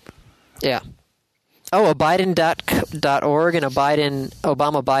time. Yeah. Oh, a Biden.org and a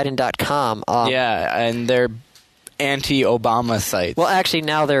ObamaBiden.com. Yeah, and they're anti-Obama sites. Well, actually,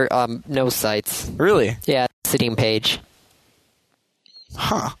 now they're no sites. Really? Yeah, sitting page.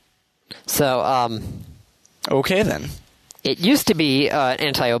 Huh. So, Okay, then. it used to be an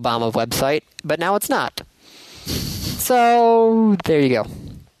anti-Obama website, but now it's not. So, there you go.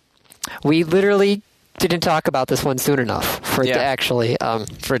 We literally didn't talk about this one soon enough for it to actually...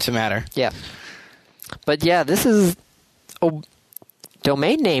 for it to matter. Yeah. But yeah, this is...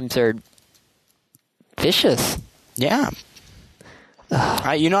 domain names are vicious. Yeah.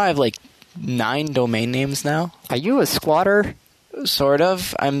 I have like 9 domain names now. Are you a squatter? Sort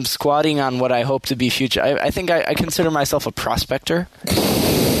of. I'm squatting on what I hope to be future. I think I consider myself a prospector.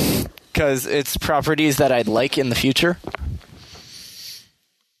 Because it's properties that I'd like in the future.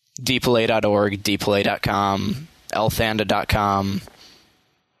 Deepalay.org, deepalay.com, elthanda.com,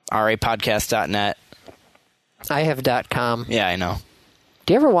 rapodcast.net. I have .com. Yeah, I know.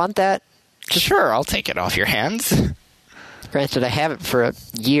 Do you ever want that? Sure, I'll take it off your hands. Granted, I have it for a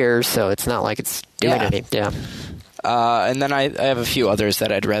year, so it's not like it's doing anything. Yeah. And then I have a few others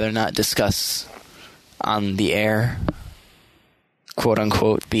that I'd rather not discuss on the air. Quote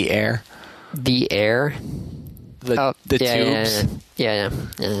unquote, the air. The air? The tubes. Yeah.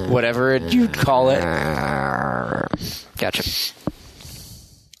 Whatever you'd call it. Gotcha.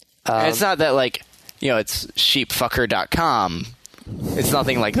 And it's not that, like, it's sheepfucker.com. It's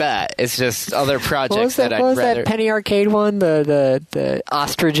nothing like that. It's just other projects that I'd rather... What was that Penny Arcade one? The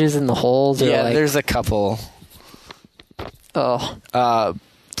ostriches in the holes? Yeah, there's a couple. Oh.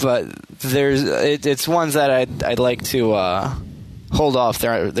 But it's ones that I'd like to hold off.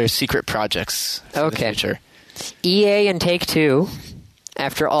 They're secret projects for the future. EA and Take-Two,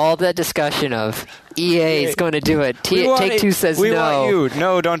 after all that discussion of EA is going to do it, Take-Two says no. We want you.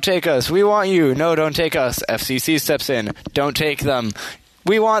 No, don't take us. We want you. No, don't take us. FCC steps in. Don't take them.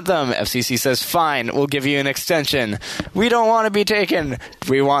 We want them. FCC says, fine, we'll give you an extension. We don't want to be taken.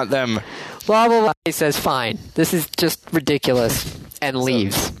 We want them. Blah, blah, blah. He says, fine. This is just ridiculous, and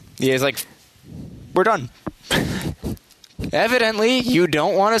leaves. EA's like, we're done. Evidently, you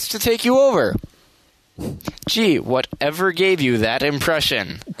don't want us to take you over. Gee, whatever gave you that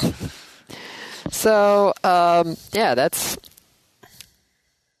impression? So, that's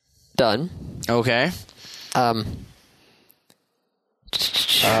done. Okay.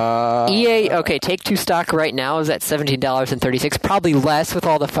 EA, Take-Two stock right now is at $17.36, probably less with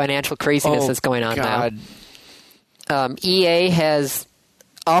all the financial craziness that's going on now. EA has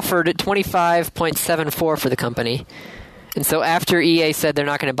offered $25.74 for the company. And so after EA said they're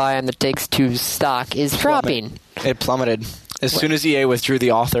not going to buy on the Take-Two stock is dropping. It plummeted. As soon as EA withdrew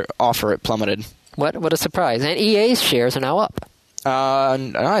the offer, it plummeted. What a surprise. And EA's shares are now up.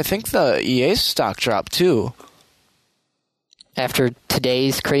 I think the EA stock dropped too. After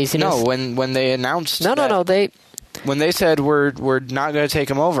today's craziness? No, when they announced No, when they said we're not going to take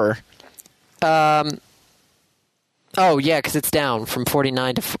them over. Oh, yeah, because it's down from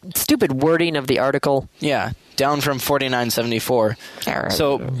 49 to... Stupid wording of the article. Yeah, down from 49.74.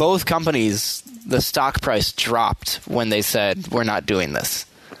 So both companies, the stock price dropped when they said, we're not doing this.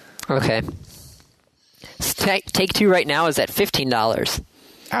 Okay. Take-Two right now is at $15.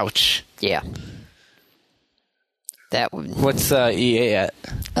 Ouch. Yeah. What's EA at?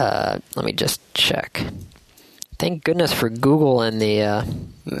 Let me just check. Thank goodness for Google and the...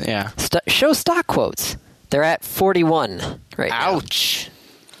 yeah. Show stock quotes. They're at 41 right now. Ouch.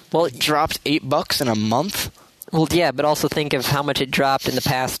 Well, It dropped $8 in a month? well, yeah, but also think of how much it dropped in the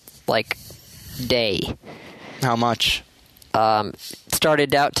past, day. How much?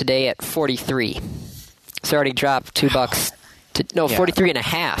 Started out today at 43. So already dropped $2 to, no, Yeah. 43 and a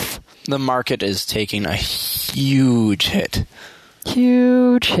half. The market is taking a huge hit.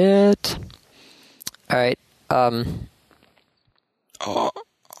 Huge hit. All right. All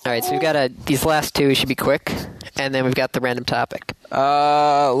right, so we've got these last two should be quick, and then we've got the random topic.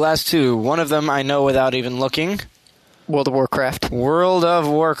 Last two. One of them I know without even looking. World of Warcraft. World of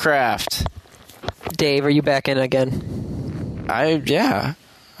Warcraft. Dave, are you back in again? Yeah.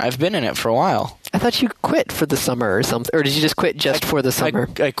 I've been in it for a while. I thought you quit for the summer or something. Or did you just quit just for the summer?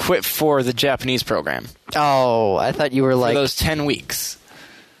 I quit for the Japanese program. Oh, I thought you were For those 10 weeks.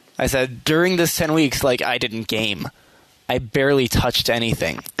 I said, during this 10 weeks, I didn't game. I barely touched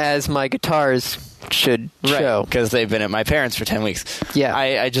anything. as my guitars should show. Because they've been at my parents' for 10 weeks. Yeah.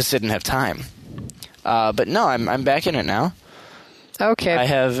 I just didn't have time. But no, I'm back in it now. Okay. I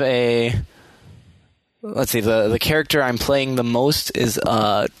have a... Let's see, the character I'm playing the most is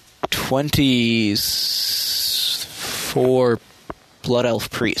 24 Blood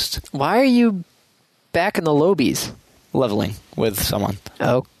Elf Priest. Why are you back in the lobies? Leveling with someone.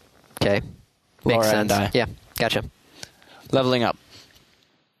 Oh, okay. Makes Laura sense. and I. Yeah, gotcha. Leveling up.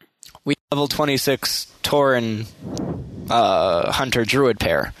 We level 26 Tauren Hunter Druid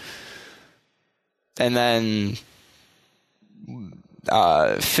pair. And then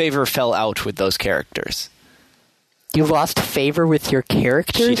favor fell out with those characters. You lost favor with your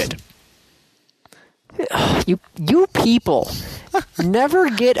characters? She did. You people never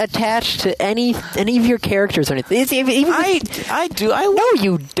get attached to any of your characters or anything. I do. No,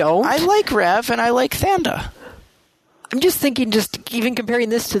 you don't. I like Rav and I like Thanda. I'm just thinking, even comparing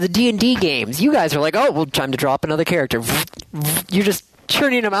this to the D&D games, you guys are like, oh, well, time to drop another character. You're just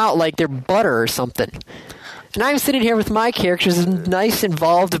churning them out like they're butter or something. And I'm sitting here with my characters, nice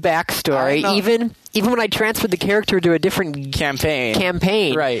involved backstory. Even when I transferred the character to a different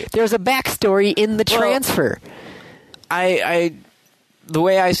campaign, right? There's a backstory in the transfer. The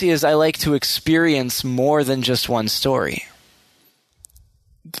way I see it is I like to experience more than just one story.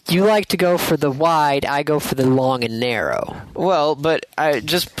 You like to go for the wide, I go for the long and narrow. Well, but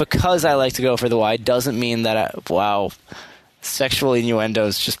just because I like to go for the wide doesn't mean that sexual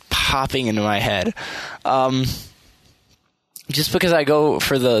innuendos just popping into my head. Just because I go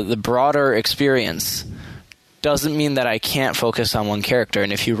for the broader experience doesn't mean that I can't focus on one character.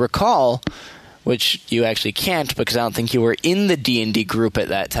 And if you recall, which you actually can't because I don't think you were in the D&D group at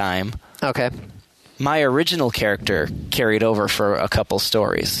that time. Okay. My original character carried over for a couple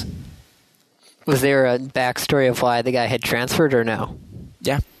stories. Was there a backstory of why the guy had transferred or no?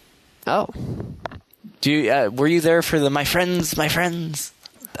 Yeah. Oh. Were you there for the my friends?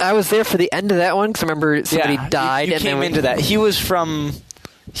 I was there for the end of that one because I remember somebody died. You and came into that. He was from...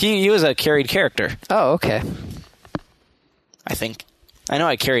 He was a carried character. Oh, okay. I think. I know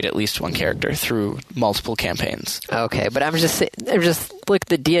I carried at least one character through multiple campaigns. Okay, but I'm just look at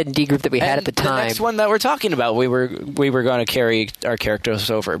the D&D group that we had at the time. The next one that we're talking about, we were going to carry our characters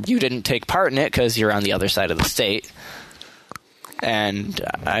over. You didn't take part in it because you're on the other side of the state. And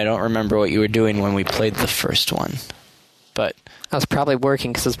I don't remember what you were doing when we played the first one. But I was probably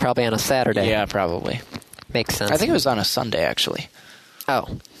working because it was probably on a Saturday. Yeah, probably. Makes sense. I think it was on a Sunday, actually. Oh.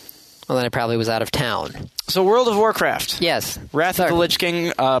 Well, then I probably was out of town. So World of Warcraft. Yes. Wrath of the Lich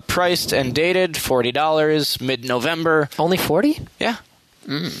King, priced and dated, $40, mid-November. Only 40? Yeah.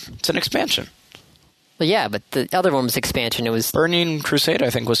 It's an expansion. Well, yeah, but the other one was expansion. It was Burning Crusade, I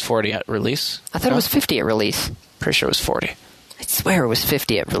think, was 40 at release. I thought it was 50 at release. Pretty sure it was 40. I swear it was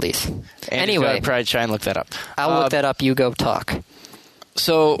 50 at release. Anyway. I'd probably try and look that up. I'll look that up. You go talk.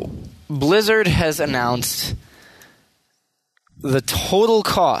 So, Blizzard has announced the total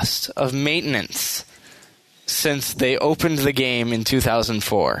cost of maintenance since they opened the game in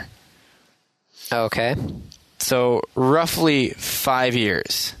 2004. Okay. So, roughly 5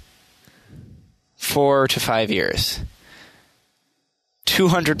 years. 4 to 5 years.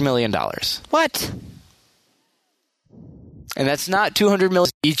 $200 million. What? And that's not $200 million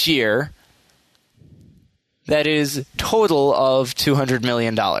each year. That is total of $200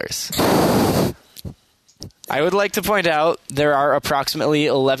 million. I would like to point out there are approximately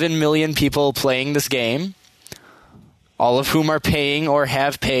 11 million people playing this game, all of whom are paying or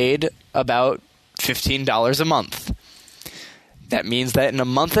have paid about $15 a month. That means that in a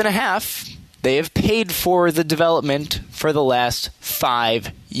month and a half, they have paid for the development for the last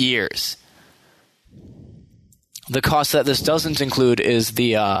 5 years. The cost that this doesn't include is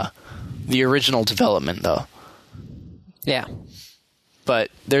the original development, though. Yeah. but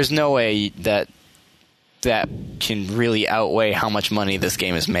there's no way that can really outweigh how much money this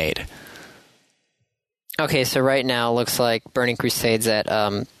game has made. Okay, so right now it looks like Burning Crusade's at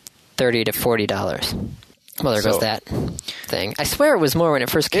 $30 to $40. Well, there goes that thing. I swear it was more when it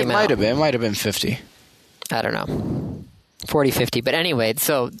first came out. It might have been 50. I don't know. 40, 50. But anyway,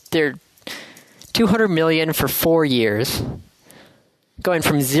 so they're $200 million for 4 years, going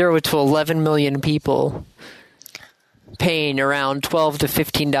from 0 to 11 million people, paying around $12 to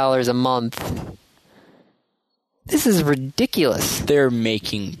 $15 a month. This is ridiculous. They're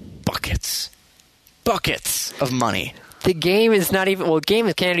making buckets of money. The game is not even... Well,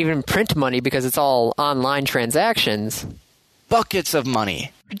 games can't even print money because it's all online transactions. Buckets of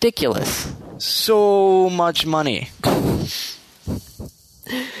money. Ridiculous. So much money.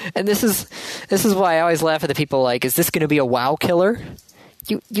 And this is why I always laugh at the people like, is this going to be a WoW killer?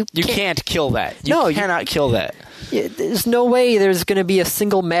 You can't kill that. You cannot kill that. There's no way there's going to be a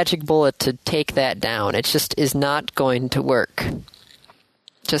single magic bullet to take that down. It just is not going to work.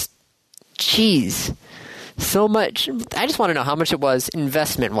 Just, jeez. So much. I just want to know how much it was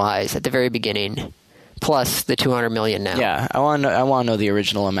investment-wise at the very beginning, plus the $200 million now. Yeah, I want to know the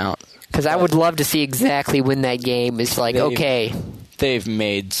original amount. Because I would love to see exactly when that game is like, okay. They've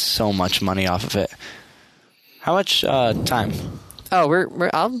made so much money off of it. How much time? Oh,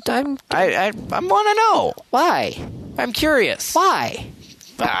 I want to know. Why? I'm curious. Why?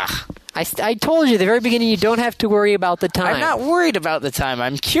 Ah. I told you at the very beginning you don't have to worry about the time. I'm not worried about the time.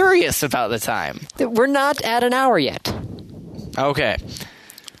 I'm curious about the time. We're not at an hour yet. Okay.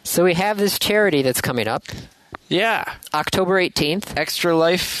 So we have this charity that's coming up. Yeah. October 18th. Extra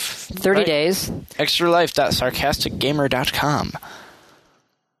Life. 30 days. extralife.sarcasticgamer.com.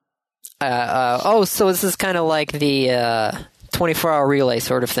 So this is kind of like the 24-hour relay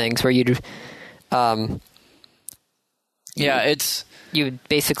sort of things where you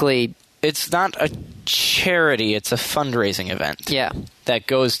basically... It's not a charity, it's a fundraising event. Yeah. That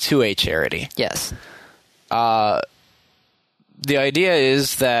goes to a charity. Yes. The idea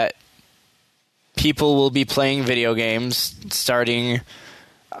is that people will be playing video games starting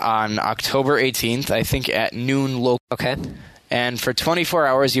on October 18th, I think at noon local. Okay. And for 24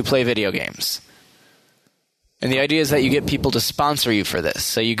 hours you play video games. And the idea is that you get people to sponsor you for this.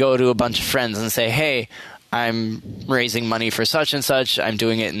 So you go to a bunch of friends and say, hey, I'm raising money for such and such. I'm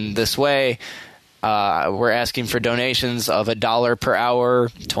doing it in this way. We're asking for donations of $1 per hour.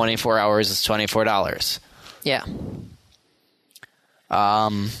 24 hours is $24. Yeah.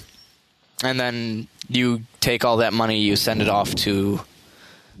 And then you take all that money, you send it off to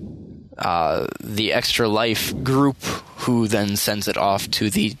the Extra Life group, who then sends it off to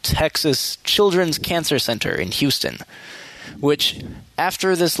the Texas Children's Cancer Center in Houston, which,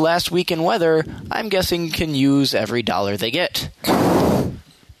 after this last week in weather, I'm guessing can use every dollar they get. Oh,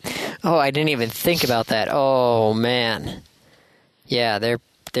 I didn't even think about that. Oh, man. Yeah, they're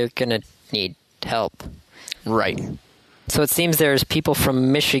going to need help. Right. So it seems there's people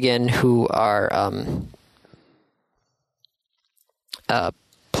from Michigan who are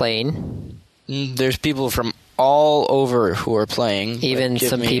playing. There's people from all over who are playing. Even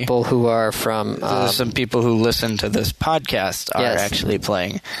some people who are from... some people who listen to this podcast are actually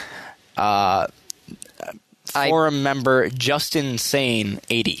playing. Forum member Justin Sane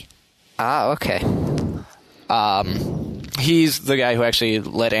 80. Ah, okay. He's the guy who actually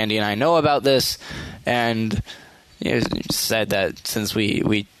let Andy and I know about this, and said that since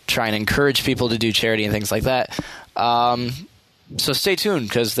we try and encourage people to do charity and things like that, so stay tuned,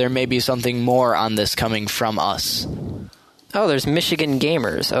 because there may be something more on this coming from us. Oh, there's Michigan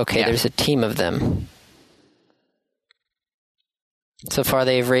Gamers. Okay, yeah. There's a team of them. So far,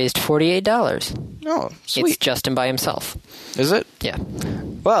 they've raised $48. Oh, sweet. It's Justin by himself. Is it? Yeah.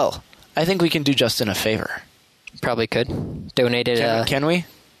 Well, I think we can do Justin a favor. Probably could. Donate it. Can we?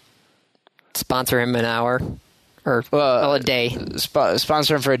 Sponsor him an hour. Or a day.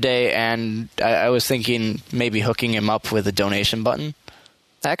 Sponsor him for a day, and I was thinking maybe hooking him up with a donation button.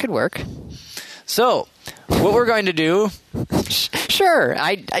 That could work. So, what we're going to do... Sure,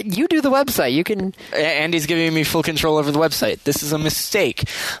 you do the website. You can... Andy's giving me full control over the website. This is a mistake.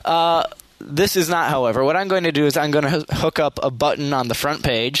 This is not, however. What I'm going to do is I'm going to hook up a button on the front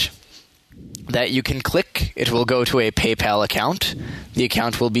page that you can click. It will go to a PayPal account. The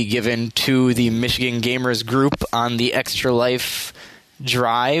account will be given to the Michigan Gamers group on the Extra Life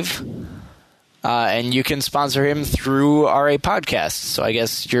Drive. And you can sponsor him through RA Podcast. So I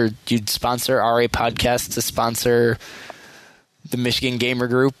guess you'd sponsor RA Podcast to sponsor the Michigan Gamer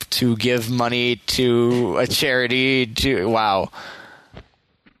Group to give money to a charity. Wow.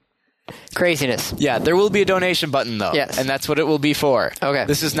 Craziness. Yeah, there will be a donation button, though. Yes. And that's what it will be for. Okay.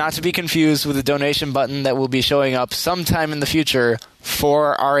 This is not to be confused with a donation button that will be showing up sometime in the future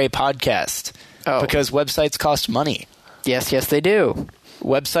for RA Podcast. Oh. Because websites cost money. Yes, they do.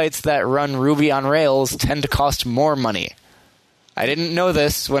 Websites that run Ruby on Rails tend to cost more money. I didn't know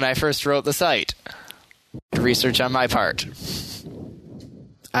this when I first wrote the site. Research on my part.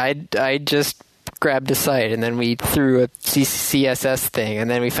 I just grabbed a site, and then we threw a CSS thing, and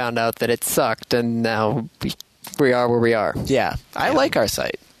then we found out that it sucked, and now we are where we are. Yeah, I like our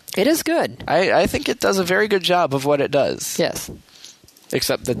site. It is good. I think it does a very good job of what it does. Yes.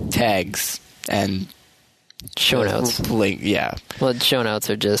 Except the tags and Show notes. Link, yeah. Well, show notes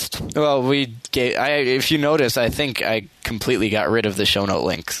are just... Well, if you notice, I think I completely got rid of the show note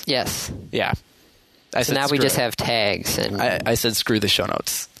links. Yes. Yeah. So now we just have tags. And I said screw the show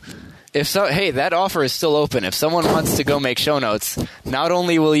notes. Hey, that offer is still open. If someone wants to go make show notes, not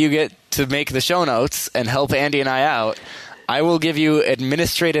only will you get to make the show notes and help Andy and I out, I will give you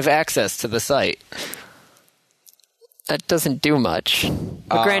administrative access to the site. That doesn't do much.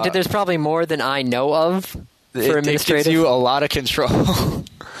 But granted, there's probably more than I know of for administrative. It gives you a lot of control.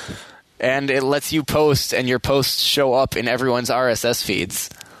 And it lets you post, and your posts show up in everyone's RSS feeds.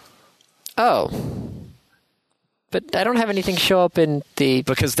 Oh. But I don't have anything show up in the...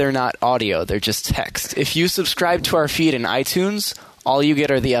 Because they're not audio, they're just text. If you subscribe to our feed in iTunes, all you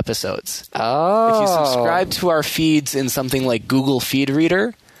get are the episodes. Oh. If you subscribe to our feeds in something like Google Feed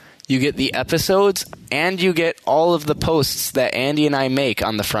Reader, you get the episodes, and you get all of the posts that Andy and I make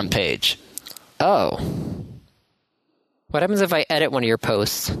on the front page. Oh. What happens if I edit one of your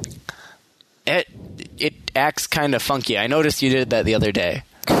posts? It acts kind of funky. I noticed you did that the other day.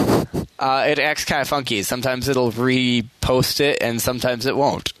 It acts kind of funky. Sometimes it'll repost it, and sometimes it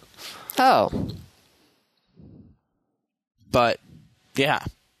won't. Oh. But, yeah.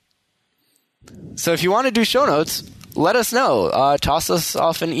 So if you want to do show notes, let us know. Toss us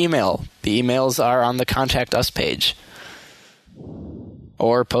off an email. The emails are on the Contact Us page.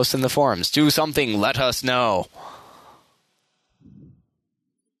 Or post in the forums. Do something. Let us know.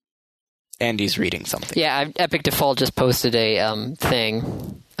 Andy's reading something. Yeah, Epic Default just posted a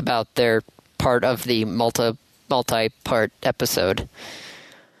thing about their part of the multi-part episode.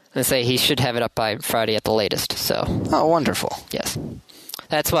 And say he should have it up by Friday at the latest. So. Oh, wonderful. Yes.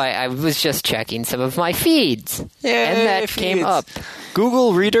 That's why I was just checking some of my feeds. Yay, and that feeds. came up.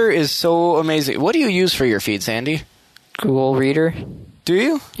 Google Reader is so amazing. What do you use for your feeds, Andy? Google Reader. Do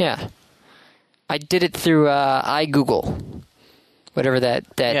you? Yeah. I did it through iGoogle. Whatever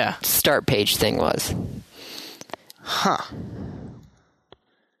that start page thing was. Huh.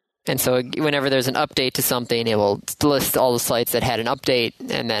 And so whenever there's an update to something, it will list all the sites that had an update,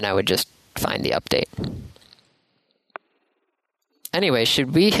 and then I would just find the update. Anyway,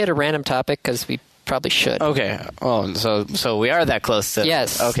 should we hit a random topic? Because we probably should. Okay. Oh, so we are that close to...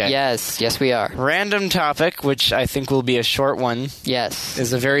 Yes. Okay. Yes, we are. Random topic, which I think will be a short one. Yes.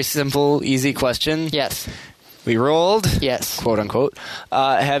 Is a very simple, easy question. Yes. We rolled. Yes. Quote, unquote.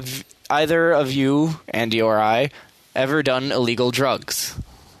 Have either of you, Andy or I, ever done illegal drugs?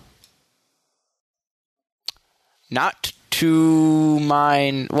 Not to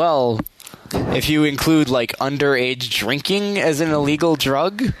mine... Well, if you include, like, underage drinking as an illegal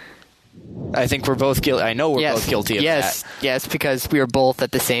drug, I think we're both guilty. I know we're both guilty of that. Yes, because we were both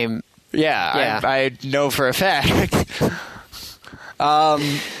at the same... Yeah. I know for a fact.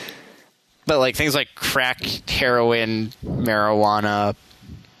 But, like, things like crack, heroin, marijuana,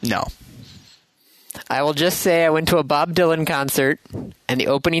 no. I will just say I went to a Bob Dylan concert, and the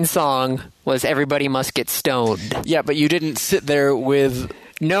opening song was Everybody Must Get Stoned. Yeah, but you didn't sit there with...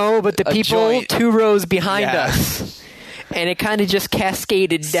 No, but the people joint. 2 rows behind us. And it kind of just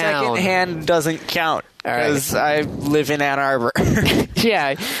cascaded down. Second hand doesn't count, because I live in Ann Arbor.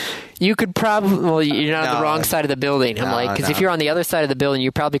 Yeah. You could probably... Well, you're not on the wrong side of the building. I'm because if you're on the other side of the building,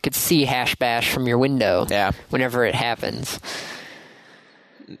 you probably could see Hash Bash from your window. Yeah. Whenever it happens.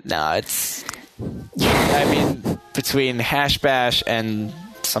 No, it's... I mean, between Hash Bash and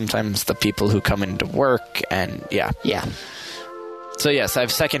sometimes the people who come into work, and yeah. Yeah. So yes,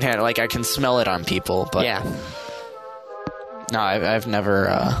 I've secondhand, like I can smell it on people, but... Yeah. No, I've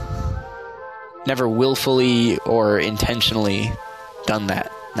never willfully or intentionally done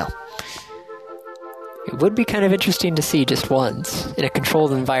that. No. It would be kind of interesting to see just once in a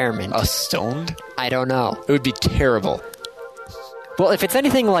controlled environment. Us stoned? I don't know. It would be terrible. Well, if it's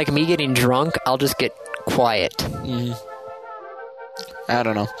anything like me getting drunk, I'll just get quiet. I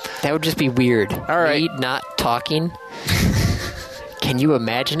don't know. That would just be weird. All right. Me not talking. Can you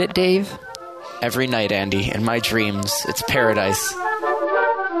imagine it, Dave? Every night, Andy, in my dreams, it's paradise.